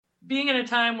being in a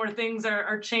time where things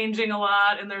are changing a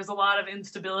lot and there's a lot of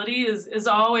instability is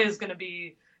always going to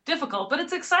be difficult, but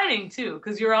it's exciting too,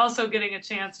 because you're also getting a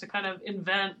chance to kind of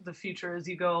invent the future as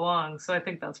you go along. So I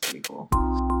think that's pretty cool.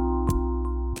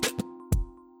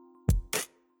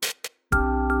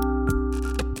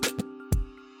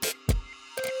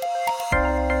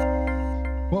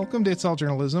 Welcome to It's All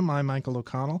Journalism. I'm Michael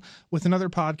O'Connell with another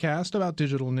podcast about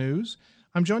digital news.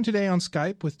 I'm joined today on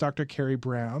Skype with Dr. Carrie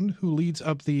Brown, who leads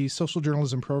up the social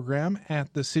journalism program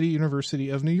at the City University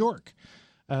of New York.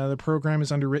 The program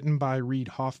is underwritten by Reid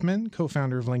Hoffman,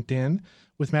 co-founder of LinkedIn,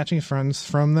 with matching funds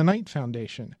from the Knight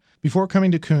Foundation. Before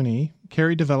coming to CUNY,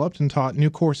 Carrie developed and taught new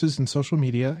courses in social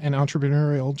media and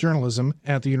entrepreneurial journalism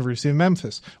at the University of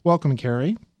Memphis. Welcome,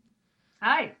 Carrie.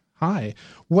 Hi. Hi.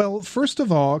 Well, first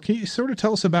of all, can you sort of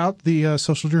tell us about the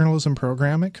social journalism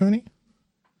program at CUNY?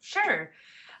 Sure.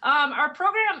 Our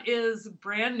program is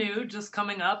brand new, just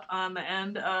coming up on the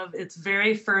end of its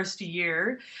very first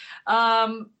year.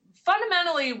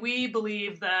 Fundamentally, we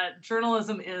believe that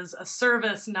journalism is a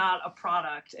service, not a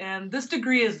product. And this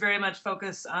degree is very much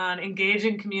focused on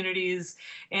engaging communities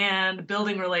and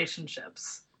building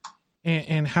relationships.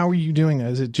 And how are you doing that?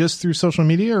 Is it just through social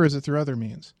media or is it through other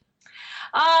means?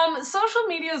 Social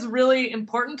media is really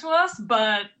important to us,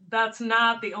 but that's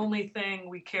not the only thing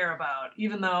we care about,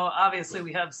 even though obviously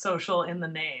we have social in the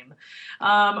name.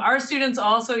 Our students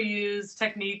also use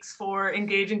techniques for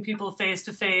engaging people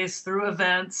face-to-face through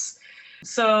events.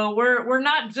 So we're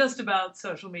not just about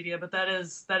social media, but that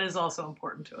is also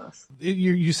important to us.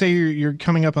 You say you're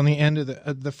coming up on the end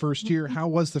of the first year. How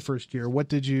was the first year?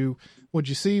 What'd you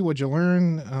see? What'd you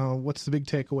learn? What's the big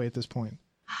takeaway at this point?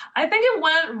 I think it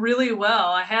went really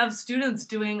well. I have students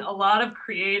doing a lot of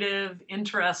creative,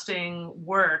 interesting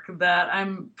work that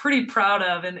I'm pretty proud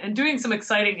of and doing some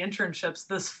exciting internships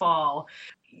this fall.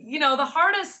 You know, the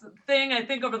hardest thing I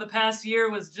think over the past year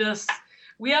was just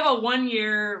we have a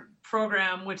 1-year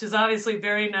program, which is obviously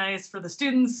very nice for the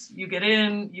students. You get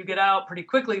in, you get out pretty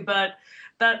quickly, but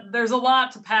that there's a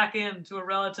lot to pack into a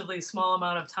relatively small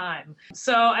amount of time.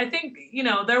 So I think, you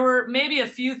know, there were maybe a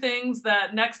few things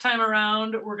that next time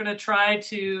around we're going to try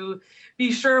to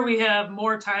be sure we have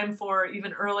more time for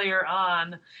even earlier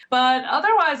on. But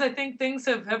otherwise, I think things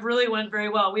have really went very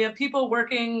well. We have people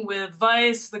working with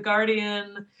Vice, The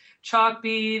Guardian,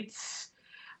 Chalkbeat,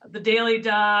 The Daily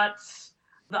Dot,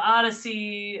 The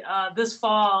Odyssey this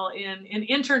fall in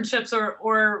internships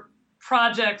or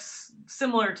projects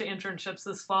similar to internships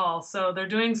this fall. So they're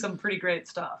doing some pretty great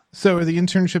stuff. So are the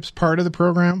internships part of the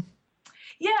program?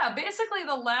 Yeah, basically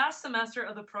the last semester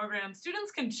of the program,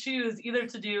 students can choose either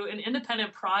to do an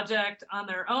independent project on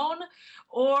their own,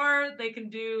 or they can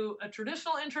do a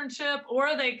traditional internship,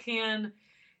 or they can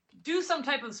do some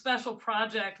type of special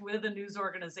project with a news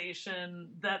organization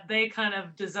that they kind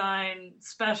of design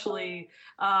specially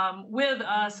with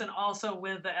us and also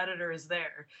with the editors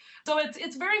there. So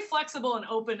it's very flexible and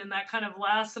open in that kind of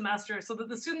last semester so that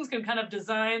the students can kind of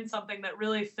design something that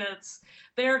really fits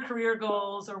their career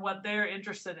goals or what they're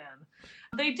interested in.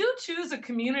 They do choose a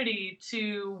community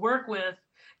to work with,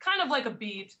 kind of like a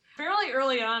beat, fairly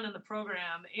early on in the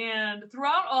program. And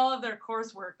throughout all of their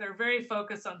coursework, they're very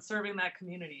focused on serving that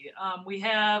community. We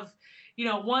have, you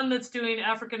know, one that's doing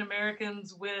African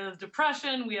Americans with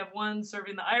depression. We have one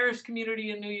serving the Irish community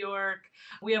in New York.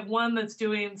 We have one that's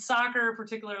doing soccer,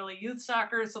 particularly youth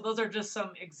soccer. So those are just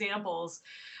some examples.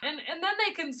 And then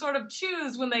they can sort of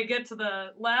choose when they get to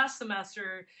the last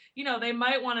semester, you know, they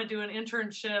might want to do an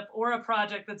internship or a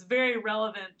project that's very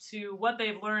relevant to what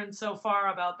they've learned so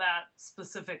far about that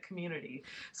specific community.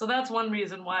 So that's one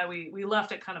reason why we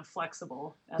left it kind of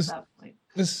flexible at that point.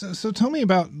 So tell me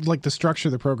about like the structure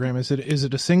of the program. Is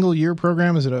it a single year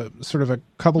program? Is it a sort of a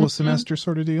couple of semesters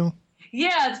sort of deal?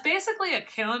 Yeah, it's basically a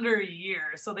calendar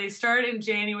year. So they start in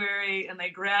January and they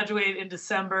graduate in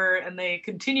December and they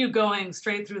continue going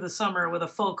straight through the summer with a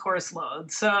full course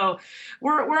load. So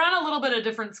we're on a little bit of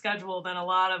different schedule than a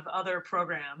lot of other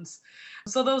programs.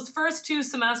 So those first 2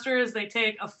 semesters, they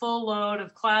take a full load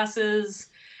of classes.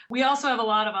 We also have a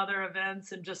lot of other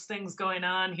events and just things going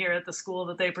on here at the school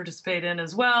that they participate in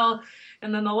as well.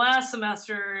 And then the last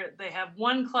semester, they have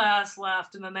 1 class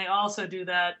left, and then they also do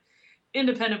that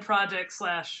independent project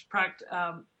slash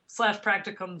practicum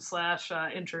slash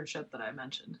internship that I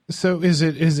mentioned. So is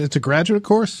it a graduate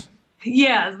course?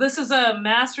 Yeah, this is a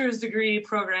master's degree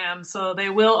program, so they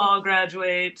will all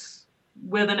graduate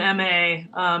with an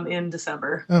MA in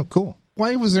December. Oh, cool.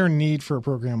 Why was there a need for a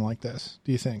program like this,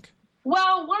 do you think?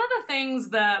 Well, one of the things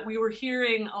that we were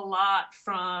hearing a lot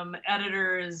from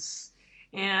editors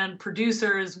and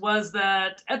producers was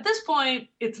that at this point,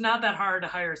 it's not that hard to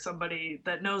hire somebody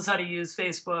that knows how to use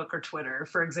Facebook or Twitter,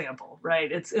 for example,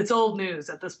 right? It's old news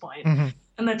at this point. Mm-hmm.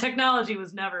 And the technology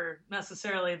was never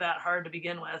necessarily that hard to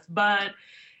begin with. But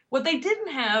what they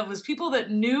didn't have was people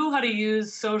that knew how to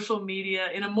use social media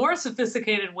in a more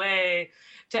sophisticated way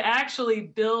to actually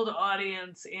build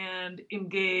audience and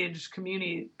engage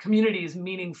communities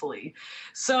meaningfully.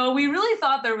 So we really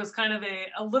thought there was kind of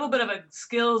a little bit of a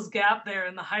skills gap there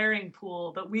in the hiring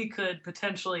pool that we could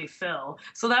potentially fill.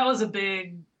 So that was a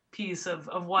big piece of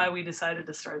why we decided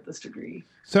to start this degree.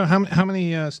 So how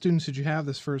many students did you have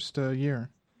this first year?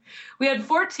 We had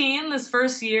 14 this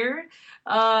first year.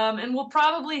 And we'll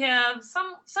probably have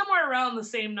somewhere around the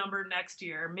same number next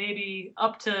year, maybe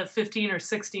up to 15 or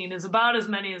 16 is about as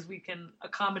many as we can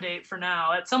accommodate for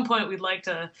now. At some point, we'd like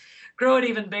to grow it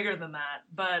even bigger than that.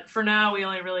 But for now, we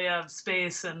only really have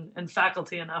space and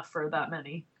faculty enough for that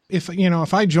many.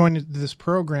 If I joined this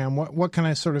program, what can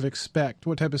I sort of expect?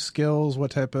 What type of skills,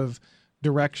 what type of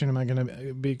direction am I going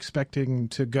to be expecting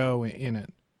to go in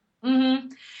it? Mm-hmm.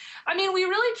 I mean, we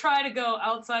really try to go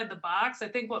outside the box. I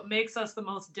think what makes us the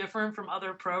most different from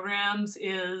other programs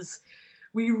is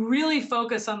we really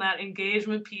focus on that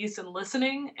engagement piece and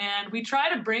listening, and we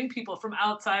try to bring people from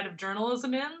outside of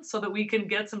journalism in so that we can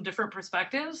get some different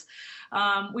perspectives.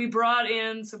 We brought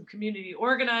in some community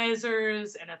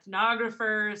organizers and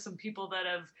ethnographers, some people that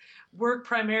have worked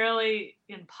primarily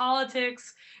in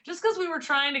politics, just because we were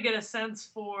trying to get a sense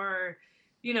for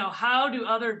how do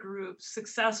other groups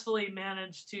successfully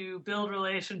manage to build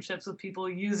relationships with people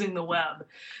using the web?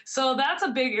 So that's a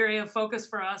big area of focus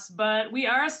for us, but we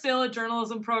are still a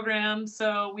journalism program,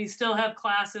 so we still have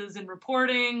classes in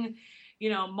reporting,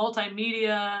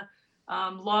 multimedia,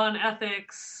 law and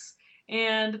ethics,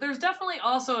 and there's definitely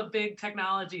also a big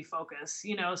technology focus.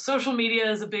 Social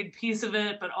media is a big piece of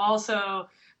it, but also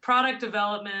product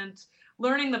development,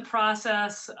 learning the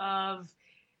process of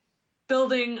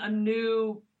building a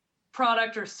new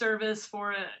product or service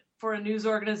for a news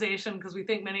organization, because we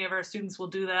think many of our students will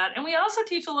do that. And we also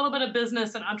teach a little bit of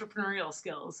business and entrepreneurial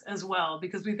skills as well,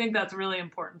 because we think that's really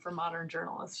important for modern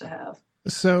journalists to have.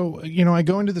 So, I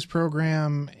go into this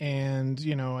program and,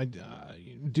 I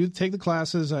do take the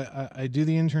classes, I do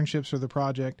the internships for the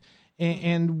project.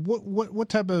 And what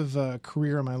type of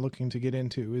career am I looking to get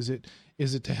into? Is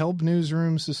it to help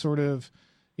newsrooms to sort of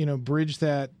bridge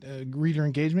that reader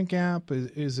engagement gap?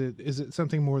 Is it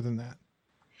something more than that?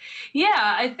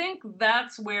 Yeah, I think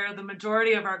that's where the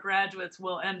majority of our graduates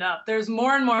will end up. There's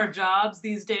more and more jobs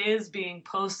these days being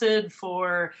posted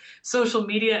for social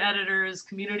media editors,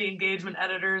 community engagement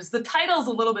editors. The title's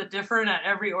a little bit different at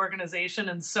every organization,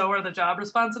 and so are the job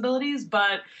responsibilities,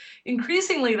 but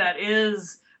increasingly that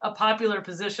is a popular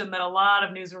position that a lot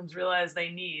of newsrooms realize they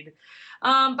need.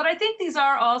 But I think these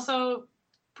are also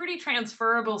pretty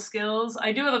transferable skills.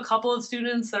 I do have a couple of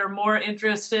students that are more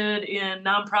interested in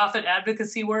nonprofit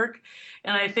advocacy work,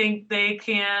 and I think they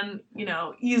can,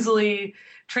 easily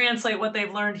translate what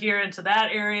they've learned here into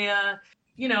that area.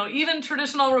 Even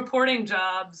traditional reporting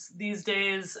jobs these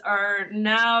days are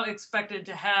now expected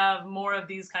to have more of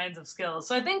these kinds of skills.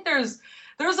 So I think there's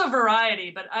a variety,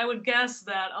 but I would guess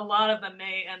that a lot of them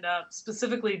may end up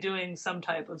specifically doing some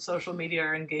type of social media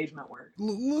or engagement work.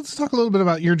 Let's talk a little bit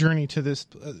about your journey to this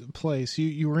place.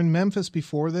 You were in Memphis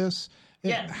before this.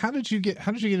 Yes. How did you get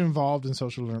involved in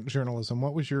social journalism?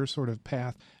 What was your sort of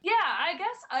path? Yeah, I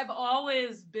guess I've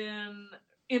always been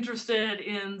interested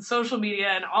in social media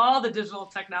and all the digital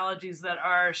technologies that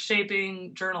are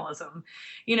shaping journalism.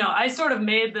 I sort of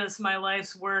made this my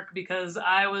life's work because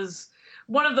I was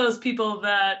one of those people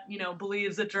that,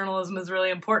 believes that journalism is really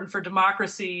important for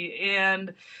democracy.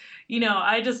 And,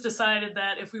 I just decided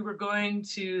that if we were going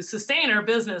to sustain our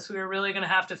business, we were really going to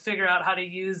have to figure out how to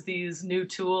use these new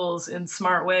tools in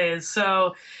smart ways.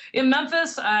 So in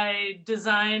Memphis, I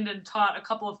designed and taught a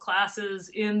couple of classes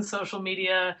in social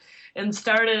media and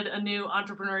started a new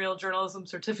entrepreneurial journalism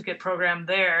certificate program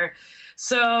there.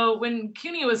 So when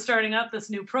CUNY was starting up this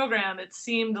new program, it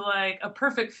seemed like a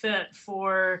perfect fit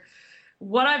for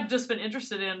what I've just been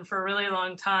interested in for a really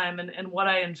long time and what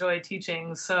I enjoy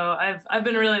teaching. So I've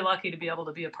been really lucky to be able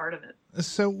to be a part of it.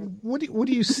 So what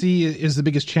do you see is the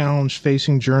biggest challenge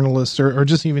facing journalists or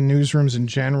just even newsrooms in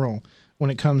general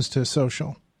when it comes to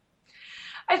social?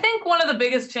 I think one of the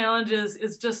biggest challenges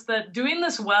is just that doing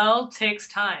this well takes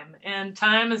time, and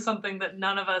time is something that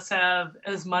none of us have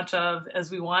as much of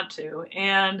as we want to.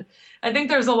 And I think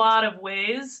there's a lot of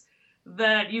ways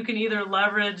that you can either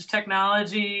leverage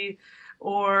technology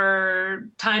or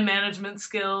time management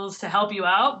skills to help you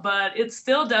out, but it's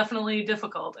still definitely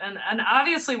difficult. And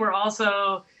obviously we're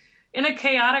also, in a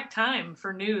chaotic time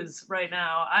for news right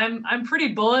now. I'm pretty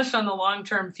bullish on the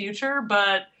long-term future,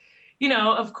 but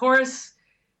of course,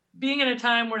 being in a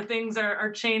time where things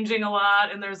are changing a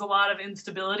lot and there's a lot of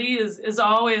instability is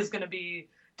always going to be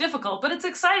difficult, but it's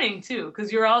exciting too,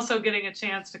 because you're also getting a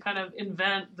chance to kind of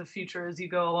invent the future as you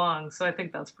go along. So I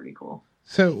think that's pretty cool.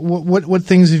 So what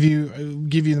things have you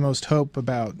give you the most hope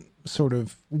about sort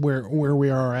of where we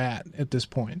are at this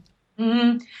point?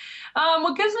 Mm-hmm.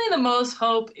 What gives me the most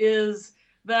hope is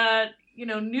that,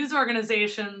 news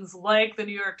organizations like the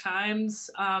New York Times,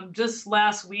 just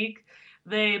last week,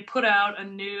 they put out a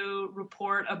new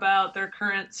report about their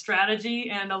current strategy,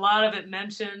 and a lot of it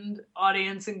mentioned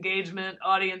audience engagement,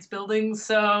 audience building.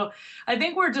 So I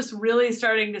think we're just really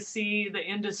starting to see the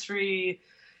industry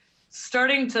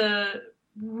starting to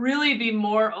really be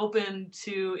more open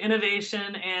to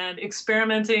innovation and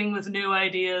experimenting with new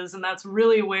ideas, and that's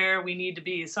really where we need to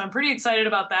be. So I'm pretty excited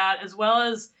about that, as well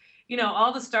as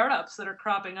all the startups that are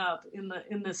cropping up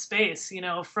in this space,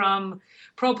 from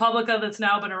ProPublica, that's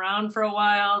now been around for a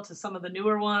while, to some of the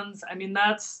newer ones. I mean,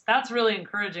 that's really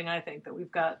encouraging, I think, that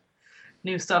we've got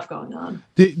new stuff going on.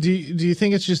 Do you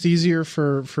think it's just easier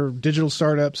for digital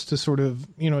startups to sort of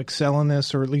excel in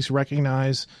this, or at least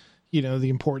recognize the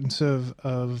importance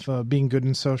of being good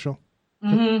in social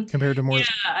compared to more? Yeah,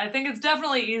 I think it's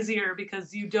definitely easier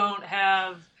because you don't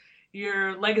have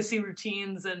your legacy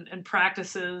routines and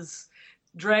practices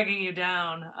dragging you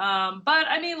down. But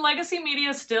I mean, legacy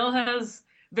media still has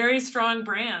very strong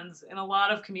brands in a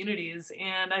lot of communities.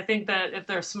 And I think that if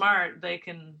they're smart, they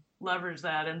can leverage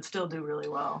that and still do really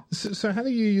well. So how do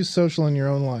you use social in your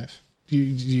own life? Do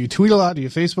you tweet a lot? Do you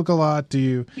Facebook a lot? Do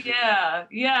you? Yeah.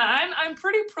 I'm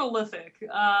pretty prolific,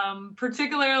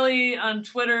 particularly on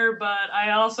Twitter, but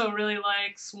I also really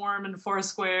like Swarm and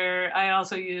Foursquare. I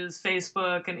also use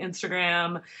Facebook and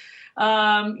Instagram.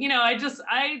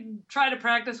 I try to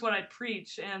practice what I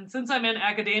preach. And since I'm in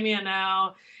academia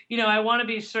now, I want to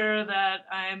be sure that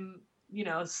I'm,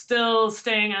 still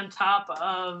staying on top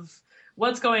of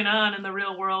what's going on in the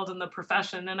real world and the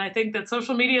profession. And I think that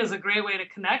social media is a great way to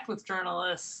connect with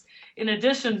journalists in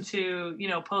addition to,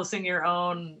 posting your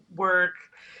own work.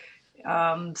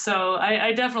 So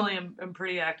I definitely am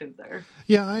pretty active there.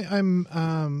 Yeah,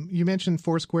 I'm. You mentioned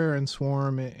Foursquare and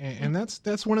Swarm, and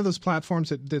that's one of those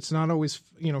platforms that's not always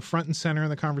front and center in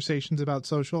the conversations about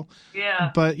social.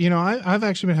 Yeah. But I've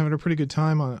actually been having a pretty good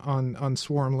time on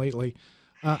Swarm lately.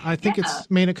 I think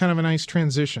it's made a kind of a nice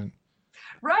transition.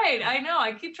 Right, I know.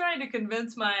 I keep trying to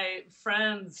convince my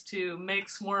friends to make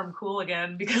Swarm cool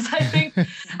again because I think,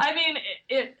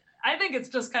 I think it's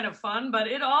just kind of fun, but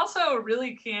it also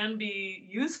really can be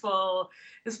useful,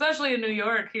 especially in New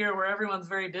York here where everyone's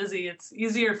very busy. It's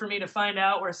easier for me to find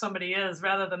out where somebody is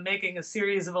rather than making a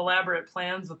series of elaborate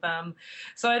plans with them.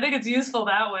 So I think it's useful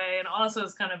that way, and also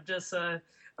it's kind of just a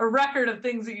record of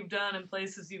things that you've done and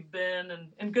places you've been,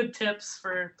 and good tips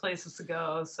for places to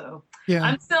go. So yeah.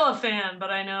 I'm still a fan,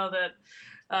 but I know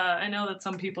that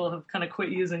some people have kind of quit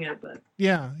using it. But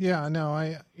no,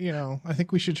 I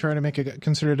think we should try to make a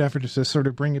concerted effort to sort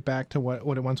of bring it back to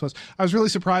what it once was. I was really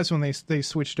surprised when they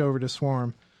switched over to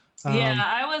Swarm. Yeah,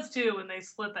 I was too when they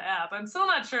split the app. I'm still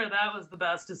not sure that was the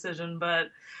best decision, but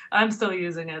I'm still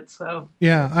using it. So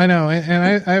yeah, I know,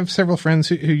 and I have several friends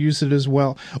who use it as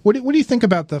well. What do you think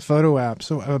about the photo apps?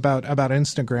 So about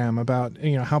Instagram, about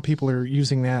how people are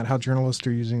using that, how journalists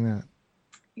are using that?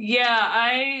 Yeah,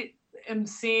 I am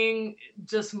seeing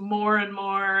just more and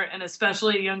more, and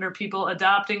especially younger people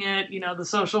adopting it. The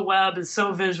social web is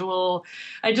so visual.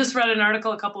 I just read an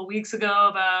article a couple of weeks ago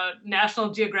about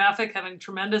National Geographic having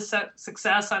tremendous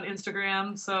success on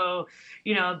Instagram. So,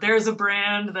 there's a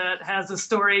brand that has a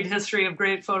storied history of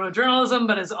great photojournalism,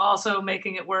 but is also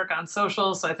making it work on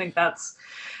social. So I think that's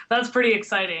pretty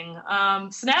exciting.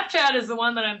 Snapchat is the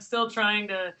one that I'm still trying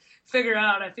to figure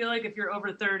out. I feel like if you're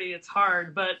over 30, it's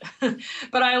hard, but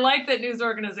I like that news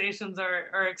organizations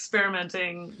are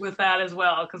experimenting with that as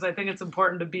well, because I think it's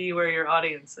important to be where your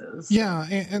audience is. Yeah,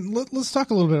 and let's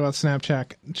talk a little bit about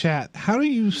Snapchat. How do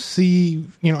you see,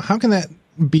 how can that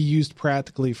be used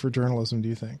practically for journalism, do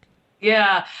you think?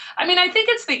 Yeah, I think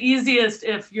it's the easiest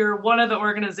if you're one of the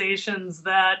organizations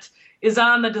that is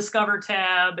on the Discover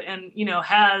tab and,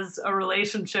 has a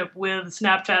relationship with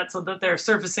Snapchat so that they're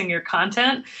surfacing your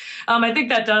content. I think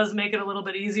that does make it a little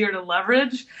bit easier to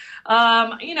leverage.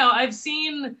 I've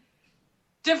seen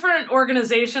different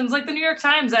organizations, like the New York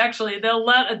Times, actually, they'll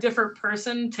let a different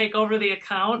person take over the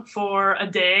account for a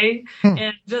day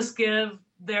and just give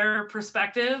their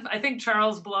perspective. I think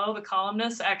Charles Blow, the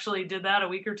columnist, actually did that a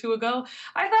week or two ago.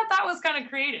 I thought that was kind of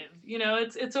creative.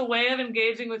 It's a way of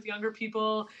engaging with younger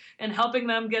people and helping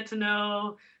them get to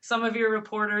know some of your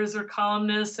reporters or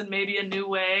columnists in maybe a new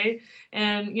way,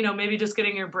 and maybe just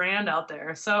getting your brand out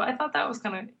there. So I thought that was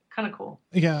kind of cool.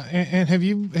 Yeah, and have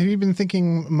you been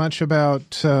thinking much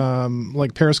about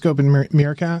like Periscope and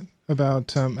Meerkat,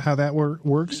 about how that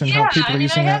works and how people are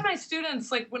using that? I had my students,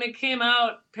 like when it came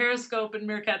out, Periscope and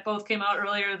Meerkat both came out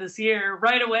earlier this year.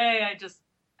 Right away, I just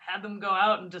had them go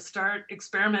out and just start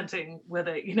experimenting with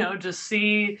it, just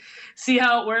see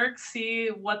how it works, see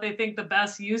what they think the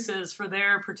best use is for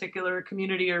their particular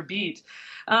community or beat.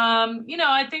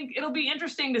 I think it'll be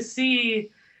interesting to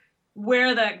see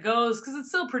where that goes, because it's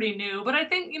still pretty new. But I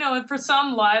think, for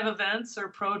some live events or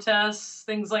protests,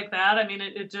 things like that, I mean,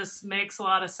 it just makes a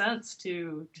lot of sense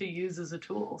to use as a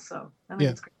tool. So I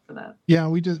think it's great for that. Yeah,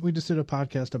 we just did a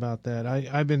podcast about that.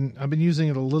 I've been using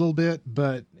it a little bit,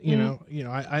 but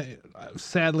I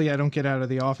sadly I don't get out of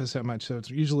the office that much, so it's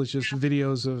usually just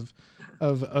videos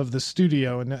of the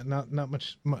studio, and not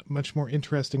much more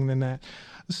interesting than that.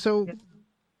 So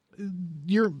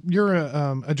you're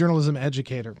a journalism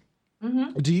educator.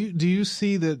 Mm-hmm. Do you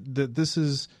see that this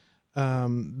is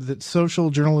that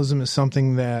social journalism is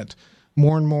something that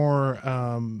more and more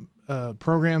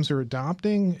programs are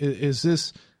adopting? Is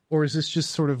this just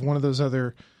sort of one of those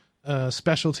other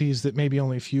specialties that maybe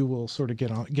only a few will sort of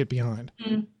get behind?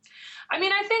 Mm-hmm. I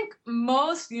mean, I think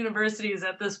most universities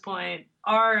at this point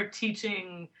are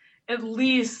teaching at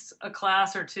least a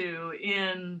class or two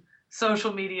in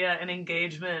social media and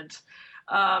engagement.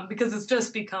 Because it's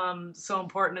just become so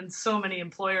important, and so many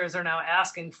employers are now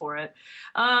asking for it.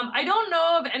 I don't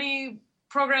know of any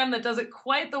program that does it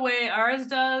quite the way ours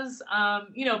does,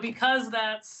 because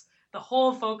that's the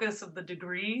whole focus of the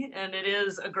degree, and it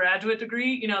is a graduate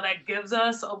degree. That gives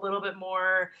us a little bit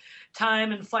more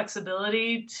time and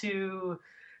flexibility to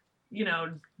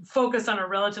focus on a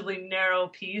relatively narrow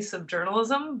piece of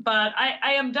journalism. But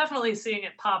I am definitely seeing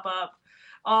it pop up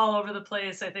all over the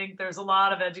place. I think there's a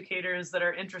lot of educators that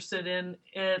are interested in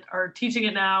it, are teaching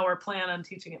it now, or plan on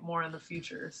teaching it more in the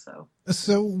future.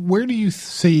 So where do you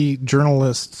see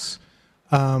journalists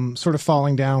sort of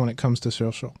falling down when it comes to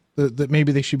social? That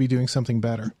maybe they should be doing something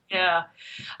better? Yeah,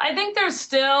 I think there's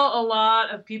still a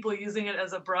lot of people using it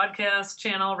as a broadcast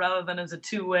channel rather than as a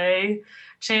two-way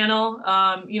channel.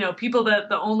 People that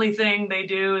the only thing they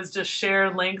do is just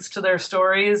share links to their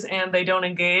stories and they don't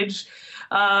engage.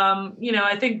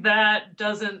 I think that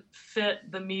doesn't fit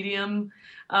the medium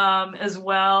as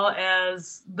well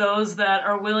as those that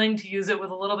are willing to use it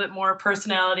with a little bit more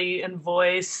personality and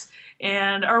voice,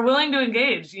 and are willing to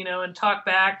engage, and talk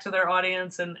back to their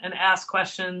audience and ask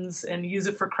questions and use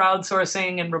it for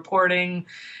crowdsourcing and reporting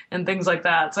and things like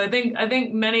that. So I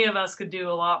think many of us could do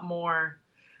a lot more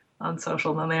on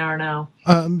social than they are now.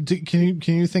 Can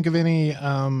you think of any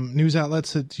news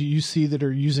outlets that you see that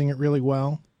are using it really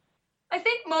well? I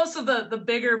think most of the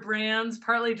bigger brands,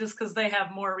 partly just because they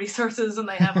have more resources and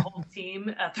they have a whole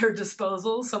team at their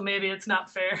disposal, so maybe it's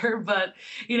not fair. But,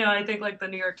 I think like the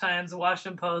New York Times, the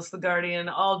Washington Post, the Guardian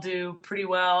all do pretty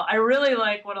well. I really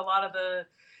like what a lot of the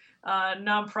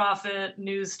nonprofit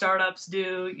news startups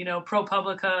do,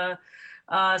 ProPublica,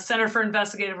 Center for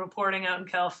Investigative Reporting out in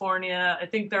California. I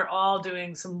think they're all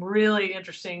doing some really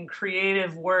interesting,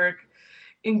 creative work,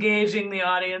 engaging the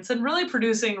audience and really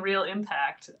producing real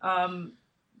impact.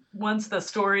 Once the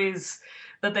stories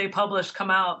that they publish come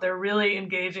out, they're really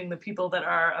engaging the people that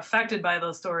are affected by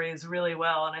those stories really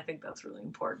well, and I think that's really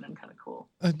important and kind of cool.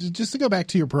 Just to go back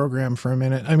to your program for a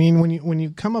minute, I mean, when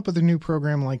you come up with a new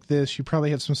program like this, you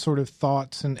probably have some sort of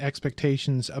thoughts and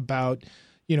expectations about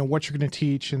what you're going to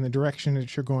teach and the direction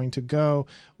that you're going to go.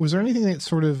 Was there anything that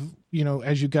sort of,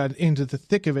 as you got into the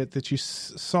thick of it, that you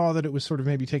saw that it was sort of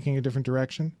maybe taking a different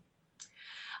direction?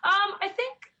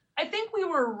 I think we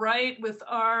were right with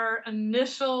our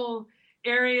initial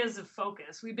areas of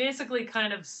focus. We basically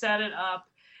kind of set it up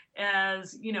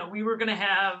as, we were going to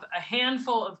have a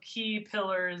handful of key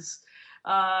pillars,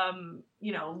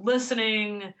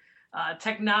 listening,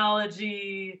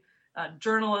 technology,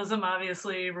 journalism,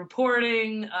 obviously,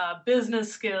 reporting,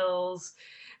 business skills.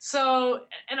 So,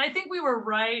 and I think we were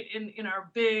right in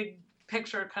our big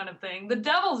picture kind of thing. The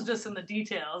devil's just in the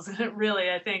details, and it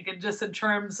really, I think, and just in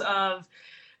terms of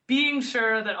being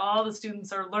sure that all the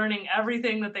students are learning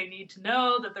everything that they need to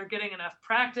know, that they're getting enough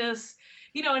practice,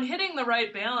 and hitting the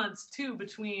right balance too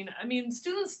between,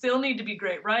 students still need to be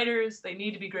great writers, they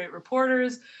need to be great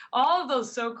reporters. All of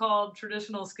those so-called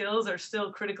traditional skills are still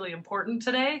critically important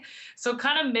today. So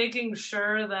kind of making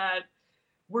sure that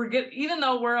even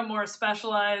though we're a more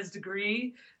specialized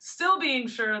degree, still being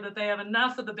sure that they have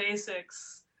enough of the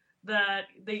basics that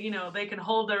they can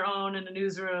hold their own in a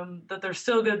newsroom, that they're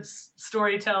still good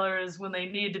storytellers when they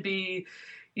need to be,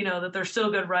 that they're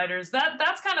still good writers.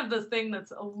 That's kind of the thing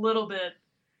that's a little bit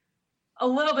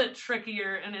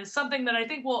trickier, and is something that I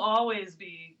think will always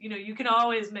be, you can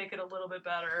always make it a little bit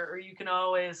better, or you can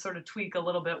always sort of tweak a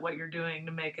little bit what you're doing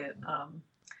to make it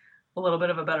a little bit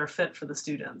of a better fit for the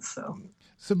students.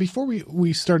 So before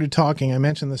we started talking, I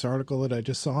mentioned this article that I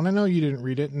just saw, and I know you didn't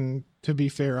read it, and to be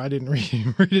fair, I didn't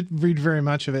read very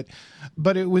much of it,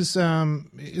 but it was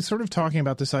it's sort of talking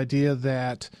about this idea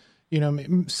that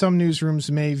some newsrooms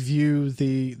may view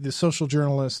the social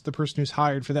journalist, the person who's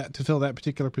hired for that, to fill that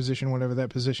particular position, whatever that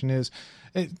position is,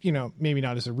 maybe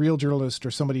not as a real journalist,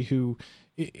 or somebody who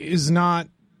is not,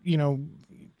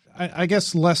 I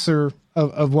guess lesser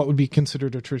of what would be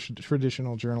considered a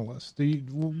traditional journalist.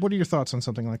 What are your thoughts on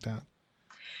something like that?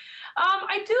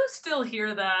 I do still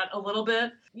hear that a little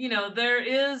bit. There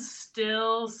is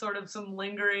still sort of some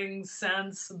lingering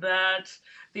sense that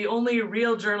the only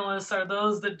real journalists are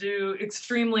those that do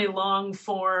extremely long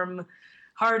form,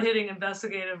 hard-hitting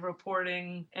investigative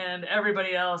reporting, and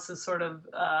everybody else is sort of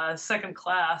second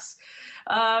class.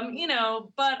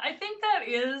 But I think that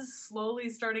is slowly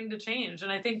starting to change.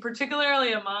 And I think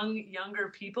particularly among younger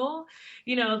people,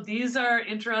 these are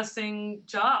interesting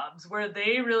jobs where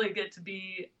they really get to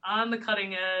be on the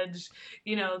cutting edge.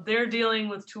 They're dealing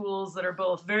with tools that are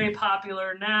both very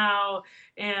popular now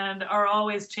and are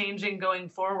always changing going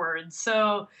forward.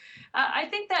 So I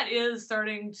think that is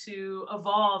starting to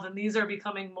evolve, and these are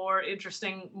becoming more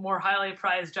interesting, more highly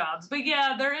prized jobs. But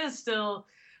yeah, there is still,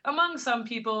 among some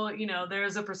people,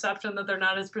 there's a perception that they're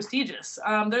not as prestigious.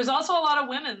 There's also a lot of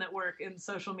women that work in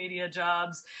social media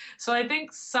jobs. So I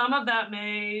think some of that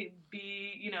may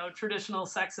be, traditional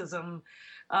sexism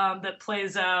that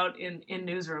plays out in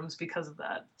newsrooms because of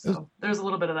that. So there's a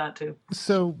little bit of that too.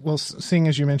 So, well, seeing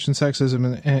as you mentioned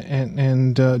sexism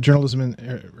and journalism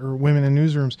or women in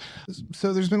newsrooms,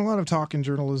 so there's been a lot of talk in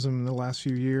journalism in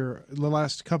the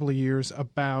last couple of years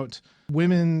about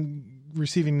women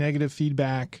receiving negative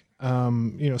feedback,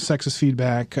 sexist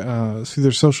feedback through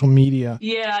their social media.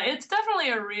 Yeah, it's definitely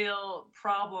a real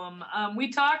problem. We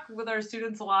talk with our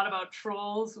students a lot about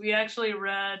trolls. We actually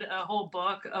read a whole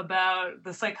book about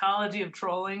the psychology of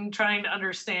trolling, trying to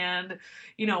understand,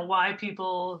 why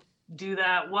people do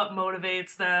that, what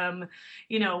motivates them,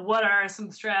 what are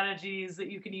some strategies that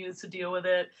you can use to deal with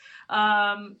it.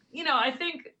 I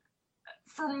think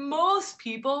for most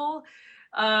people,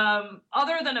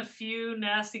 other than a few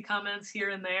nasty comments here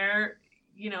and there,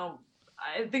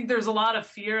 I think there's a lot of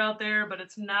fear out there, but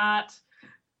it's not,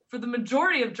 for the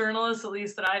majority of journalists, at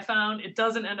least that I found, it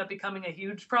doesn't end up becoming a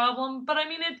huge problem. But I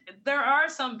mean, there are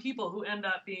some people who end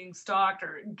up being stalked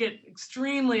or get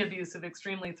extremely abusive,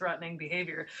 extremely threatening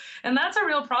behavior. And that's a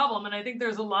real problem. And I think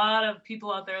there's a lot of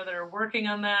people out there that are working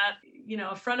on that.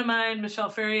 A friend of mine, Michelle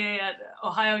Ferrier at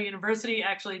Ohio University,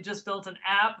 actually just built an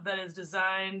app that is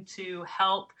designed to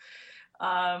help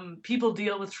people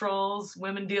deal with trolls,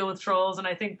 women deal with trolls. And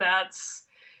I think that's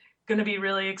going to be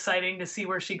really exciting to see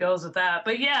where she goes with that.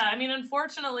 But yeah, I mean,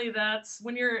 unfortunately, that's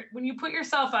when you put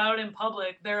yourself out in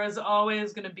public, there is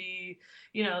always going to be,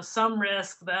 some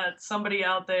risk that somebody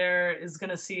out there is going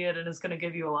to see it and is going to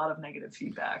give you a lot of negative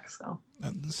feedback.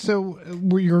 So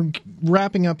you're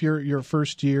wrapping up your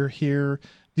first year here.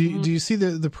 Do you see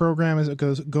the program as it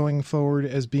goes going forward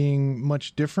as being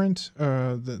much different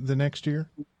the next year?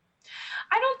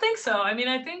 I don't think so. I mean,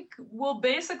 I think we'll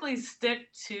basically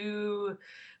stick to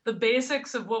the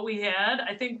basics of what we had.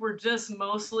 I think we're just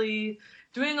mostly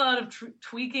doing a lot of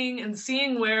tweaking and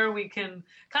seeing where we can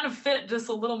kind of fit just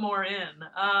a little more in.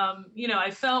 I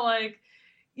felt like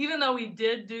even though we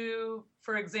did do,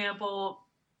 for example,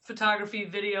 photography,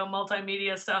 video,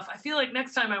 multimedia stuff, I feel like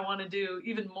next time I want to do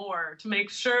even more to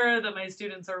make sure that my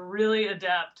students are really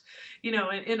adept,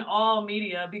 in all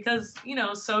media, because,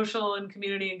 social and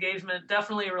community engagement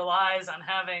definitely relies on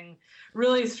having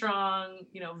really strong,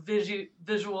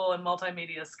 visual and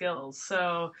multimedia skills.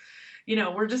 So,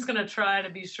 we're just going to try to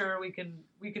be sure we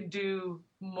can do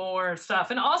more stuff.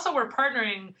 And also we're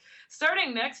partnering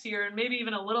starting next year, and maybe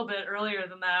even a little bit earlier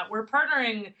than that. We're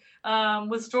partnering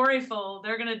with Storyful.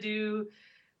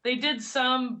 They did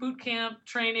some boot camp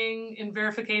training in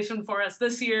verification for us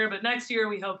this year, but next year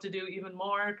we hope to do even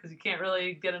more because you can't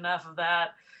really get enough of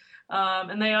that.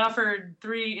 And they offered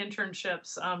 3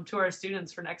 internships to our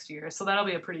students for next year. So that'll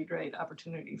be a pretty great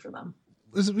opportunity for them.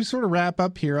 As we sort of wrap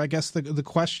up here, I guess the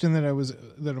question that I'm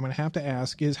going to have to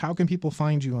ask is, how can people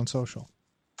find you on social?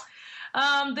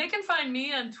 They can find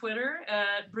me on Twitter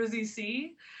at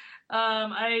BrizzyC.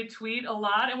 I tweet a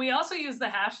lot, and we also use the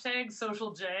hashtag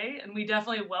SocialJ, and we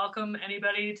definitely welcome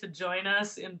anybody to join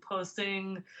us in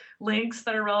posting links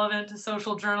that are relevant to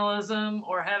social journalism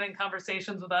or having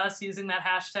conversations with us using that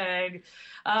hashtag.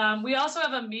 We also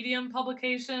have a Medium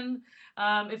publication.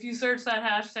 If you search that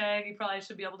hashtag, you probably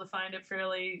should be able to find it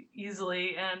fairly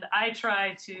easily. And I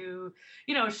try to,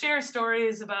 share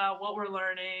stories about what we're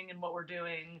learning and what we're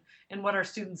doing and what our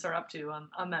students are up to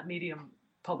on that Medium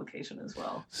publication as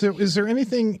well. So is there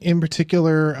anything in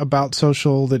particular about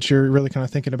social that you're really kind of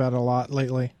thinking about a lot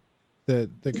lately that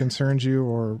concerns you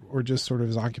or just sort of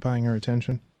is occupying your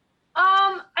attention?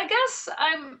 I guess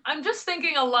I'm just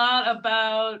thinking a lot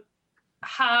about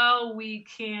how we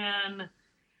can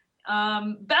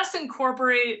best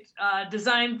incorporate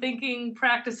design thinking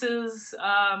practices.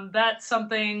 That's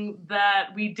something that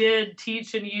we did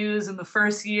teach and use in the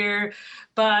first year,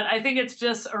 but I think it's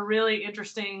just a really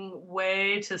interesting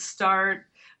way to start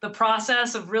the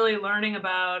process of really learning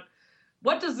about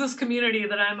what does this community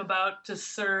that I'm about to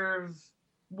serve,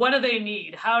 what do they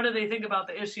need? How do they think about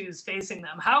the issues facing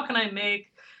them? How can I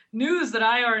make news that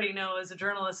I already know as a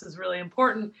journalist is really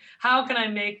important? How can I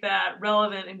make that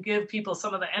relevant and give people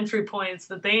some of the entry points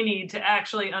that they need to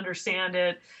actually understand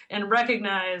it and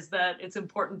recognize that it's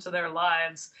important to their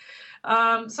lives? So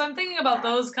I'm thinking about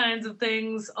those kinds of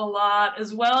things a lot,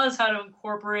 as well as how to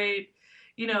incorporate,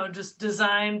 just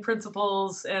design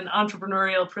principles and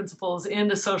entrepreneurial principles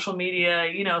into social media,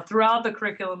 throughout the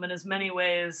curriculum in as many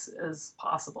ways as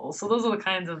possible. So those are the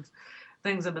kinds of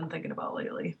things I've been thinking about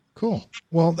lately. Cool.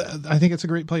 Well, I think it's a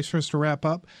great place for us to wrap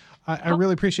up. I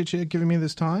really appreciate you giving me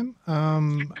this time.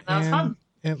 That was fun.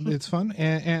 It's fun.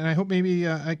 And I hope maybe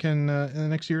I can, in the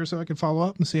next year or so, I can follow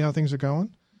up and see how things are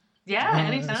going. Yeah,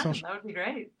 anytime. That would be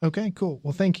great. Okay, cool.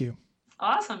 Well, thank you.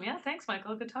 Awesome. Yeah, thanks,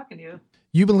 Michael. Good talking to you.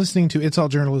 You've been listening to It's All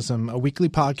Journalism, a weekly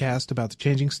podcast about the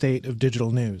changing state of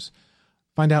digital news.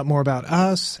 Find out more about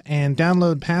us and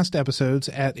download past episodes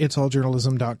at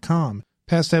itsalljournalism.com.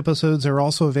 Past episodes are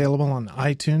also available on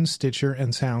iTunes, Stitcher,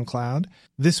 and SoundCloud.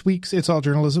 This week's It's All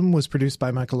Journalism was produced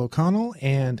by Michael O'Connell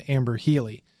and Amber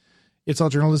Healy. It's All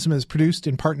Journalism is produced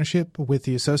in partnership with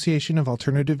the Association of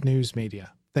Alternative News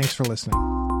Media. Thanks for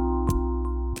listening.